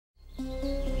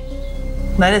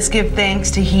Let us give thanks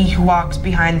to he who walks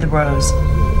behind the rows,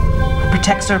 who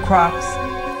protects our crops.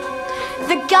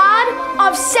 The God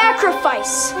of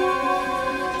sacrifice.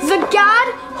 The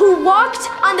God who walked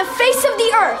on the face of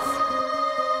the earth.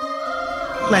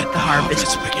 Let the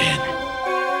harvest begin.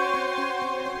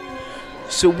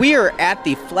 So we are at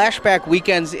the Flashback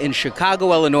Weekends in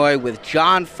Chicago, Illinois with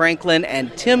John Franklin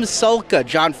and Tim Sulka.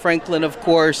 John Franklin, of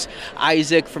course,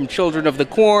 Isaac from Children of the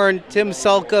Corn. Tim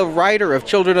Sulka, writer of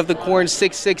Children of the Corn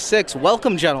 666.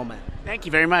 Welcome, gentlemen. Thank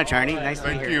you very much, Arnie. Nice to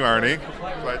be here. Thank you, Arnie.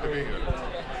 Glad to be here.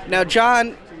 Now,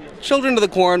 John, Children of the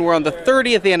Corn, we're on the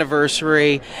 30th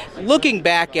anniversary. Looking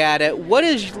back at it, what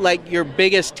is like your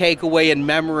biggest takeaway in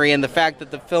memory and the fact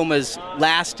that the film has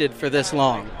lasted for this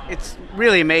long? It's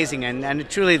really amazing, and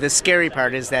truly the scary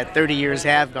part is that 30 years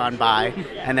have gone by,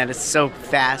 and that it's so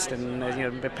fast. And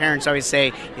the parents always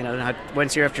say,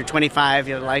 once you're after 25,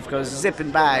 life goes zipping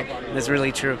by, and it's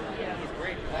really true.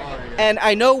 And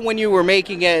I know when you were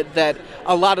making it that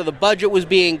a lot of the budget was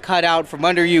being cut out from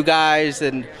under you guys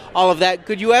and all of that.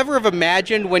 Could you ever have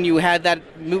imagined when you had that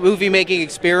movie-making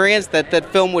experience that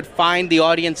that film would find the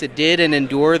audience it did and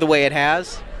endure the way it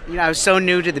has? I was so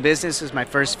new to the business. It was my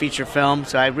first feature film,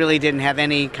 so I really didn't have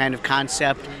any kind of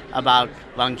concept about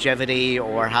longevity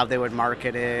or how they would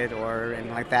market it or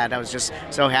anything like that. I was just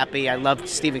so happy. I loved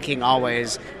Stephen King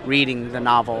always, reading the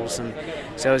novels, and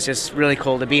so it was just really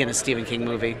cool to be in a Stephen King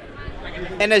movie.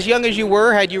 And as young as you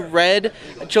were, had you read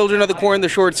Children of the Corn, the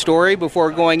short story, before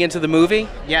going into the movie?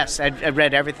 Yes, I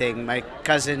read everything. My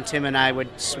cousin Tim and I would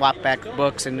swap back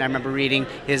books, and I remember reading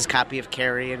his copy of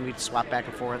Carrie, and we'd swap back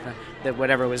and forth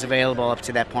whatever was available up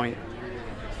to that point.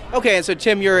 Okay, and so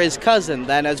Tim, you're his cousin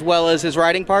then, as well as his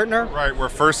writing partner? Right, we're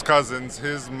first cousins.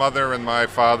 His mother and my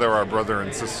father are brother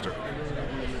and sister.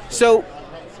 So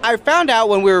I found out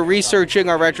when we were researching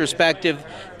our retrospective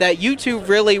that you two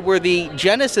really were the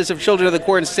genesis of Children of the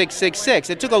Corn 666.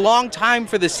 It took a long time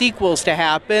for the sequels to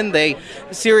happen. The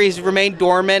series remained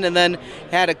dormant and then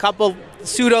had a couple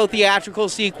pseudo-theatrical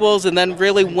sequels and then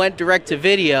really went direct to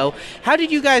video. How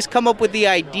did you guys come up with the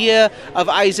idea of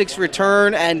Isaac's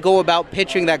return and go about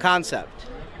pitching that concept?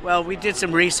 Well, we did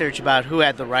some research about who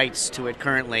had the rights to it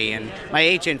currently, and my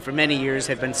agent for many years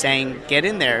had been saying, get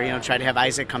in there, try to have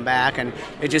Isaac come back, and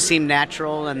it just seemed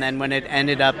natural. And then when it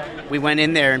ended up, we went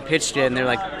in there and pitched it, and they're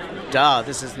like, duh,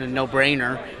 this is a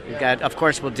no-brainer. Of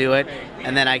course we'll do it.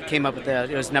 And then I came up with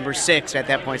it was number 6 at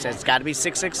that point, so it's got to be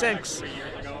 666.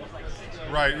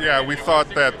 Right, yeah, we thought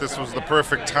that this was the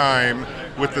perfect time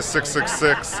with the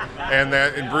 666, and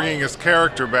that in bringing his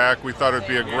character back, we thought it would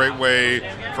be a great way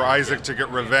for Isaac to get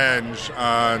revenge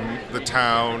on the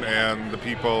town and the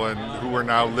people and who were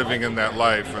now living in that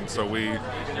life. And so we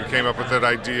came up with that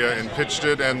idea and pitched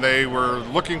it, and they were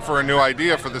looking for a new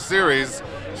idea for the series,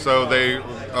 so they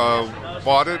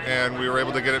bought it, and we were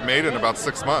able to get it made in about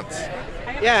 6 months.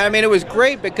 Yeah, I mean, it was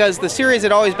great because the series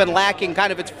had always been lacking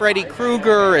kind of its Freddy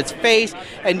Krueger, its face,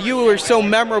 and you were so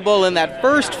memorable in that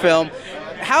first film.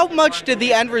 How much did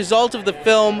the end result of the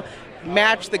film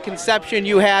match the conception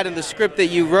you had in the script that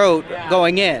you wrote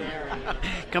going in?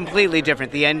 Completely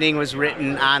different. The ending was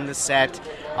written on the set.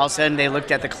 All of a sudden they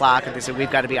looked at the clock and they said,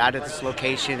 we've got to be out of this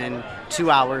location in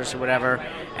 2 hours or whatever.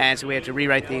 And so we had to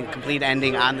rewrite the complete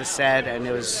ending on the set, and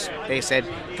they said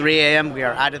 3 a.m. we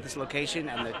are out of this location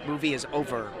and the movie is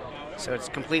over. So it's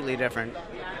completely different.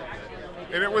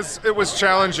 And it was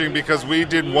challenging because we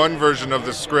did one version of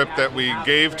the script that we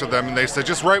gave to them, and they said,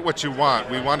 just write what you want.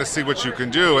 We want to see what you can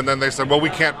do. And then they said, well, we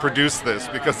can't produce this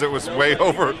because it was way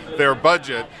over their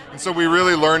budget. And so we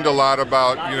really learned a lot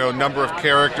about, number of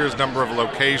characters, number of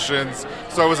locations.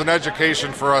 So it was an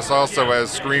education for us also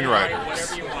as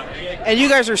screenwriters. And you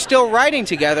guys are still writing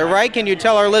together, right? Can you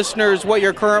tell our listeners what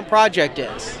your current project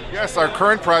is? Yes, our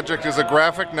current project is a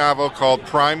graphic novel called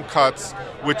Prime Cuts,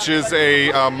 which is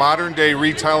a modern-day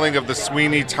retelling of the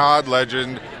Sweeney Todd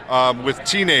legend with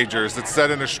teenagers. It's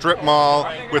set in a strip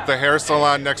mall with the hair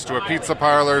salon next to a pizza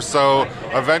parlor. So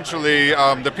eventually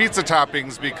the pizza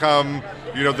toppings become,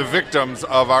 the victims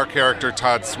of our character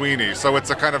Todd Sweeney. So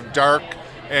it's a kind of dark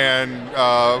and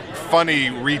funny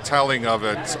retelling of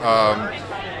it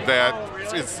that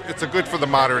it's a good for the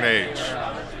modern age.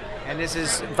 And this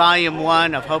is volume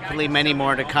 1 of hopefully many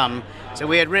more to come. So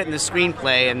we had written the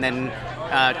screenplay, and then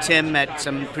Tim met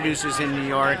some producers in New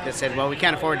York that said, well, we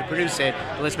can't afford to produce it,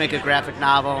 but let's make a graphic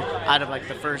novel out of like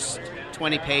the first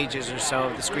 20 pages or so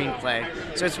of the screenplay.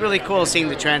 So it's really cool seeing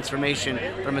the transformation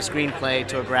from a screenplay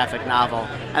to a graphic novel,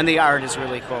 and the art is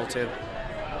really cool too.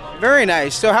 Very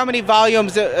nice. So how many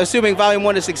volumes, assuming volume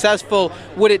 1 is successful,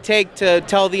 would it take to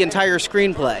tell the entire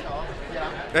screenplay?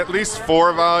 At least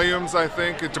 4 volumes, I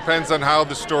think. It depends on how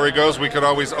the story goes. We could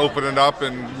always open it up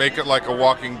and make it like a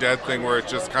Walking Dead thing where it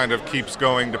just kind of keeps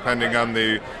going depending on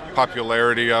the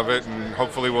popularity of it, and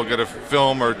hopefully we'll get a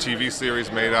film or TV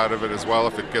series made out of it as well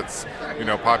if it gets,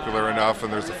 popular enough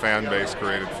and there's a fan base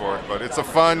created for it. But it's a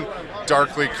fun,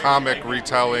 darkly comic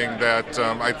retelling that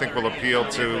I think will appeal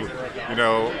to,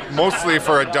 mostly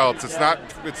for adults.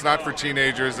 It's not for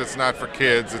teenagers, it's not for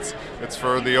kids, it's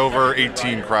for the over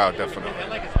 18 crowd, definitely.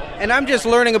 And I'm just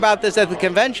learning about this at the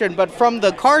convention, but from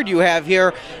the card you have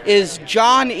here, is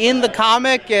John in the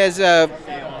comic as a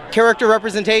character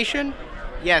representation?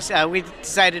 Yes, we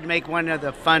decided to make one of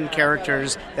the fun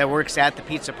characters that works at the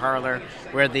pizza parlor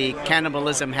where the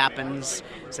cannibalism happens.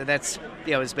 So that's,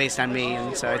 it's based on me,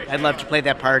 and so I'd love to play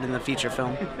that part in the feature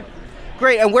film.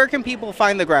 Great, and where can people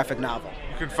find the graphic novel?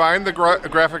 You can find the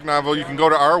graphic novel. You can go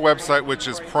to our website, which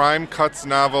is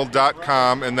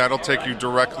primecutsnovel.com, and that'll take you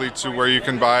directly to where you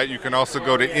can buy it. You can also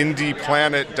go to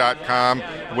indieplanet.com,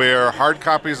 where hard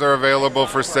copies are available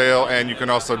for sale, and you can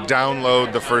also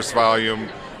download the first volume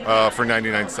for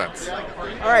 99 cents.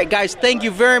 All right, guys, thank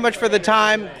you very much for the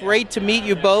time. Great to meet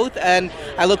you both, and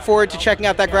I look forward to checking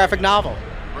out that graphic novel.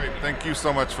 Great. Thank you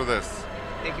so much for this.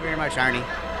 Thank you very much, Arnie.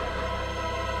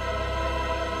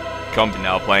 Come to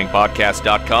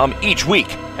NowPlayingPodcast.com each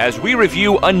week as we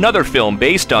review another film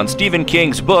based on Stephen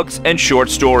King's books and short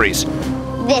stories.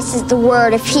 This is the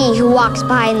word of he who walks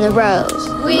behind the rose.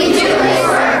 We do his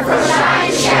word from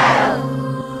shine shadow.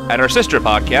 At our sister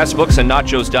podcast,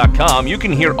 booksandnachos.com, you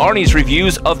can hear Arnie's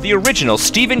reviews of the original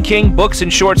Stephen King books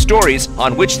and short stories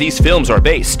on which these films are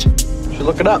based. You should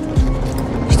look it up.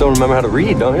 You still remember how to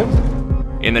read, don't you?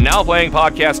 In the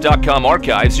NowPlayingPodcast.com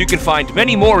archives, you can find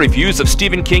many more reviews of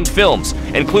Stephen King films,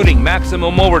 including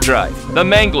Maximum Overdrive, The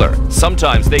Mangler,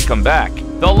 Sometimes They Come Back,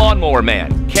 The Lawnmower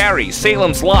Man, Carrie,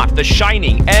 Salem's Lot, The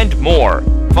Shining, and more.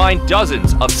 Find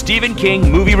dozens of Stephen King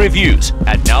movie reviews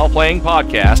at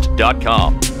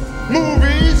NowPlayingPodcast.com.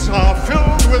 Movies are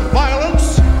filled with violence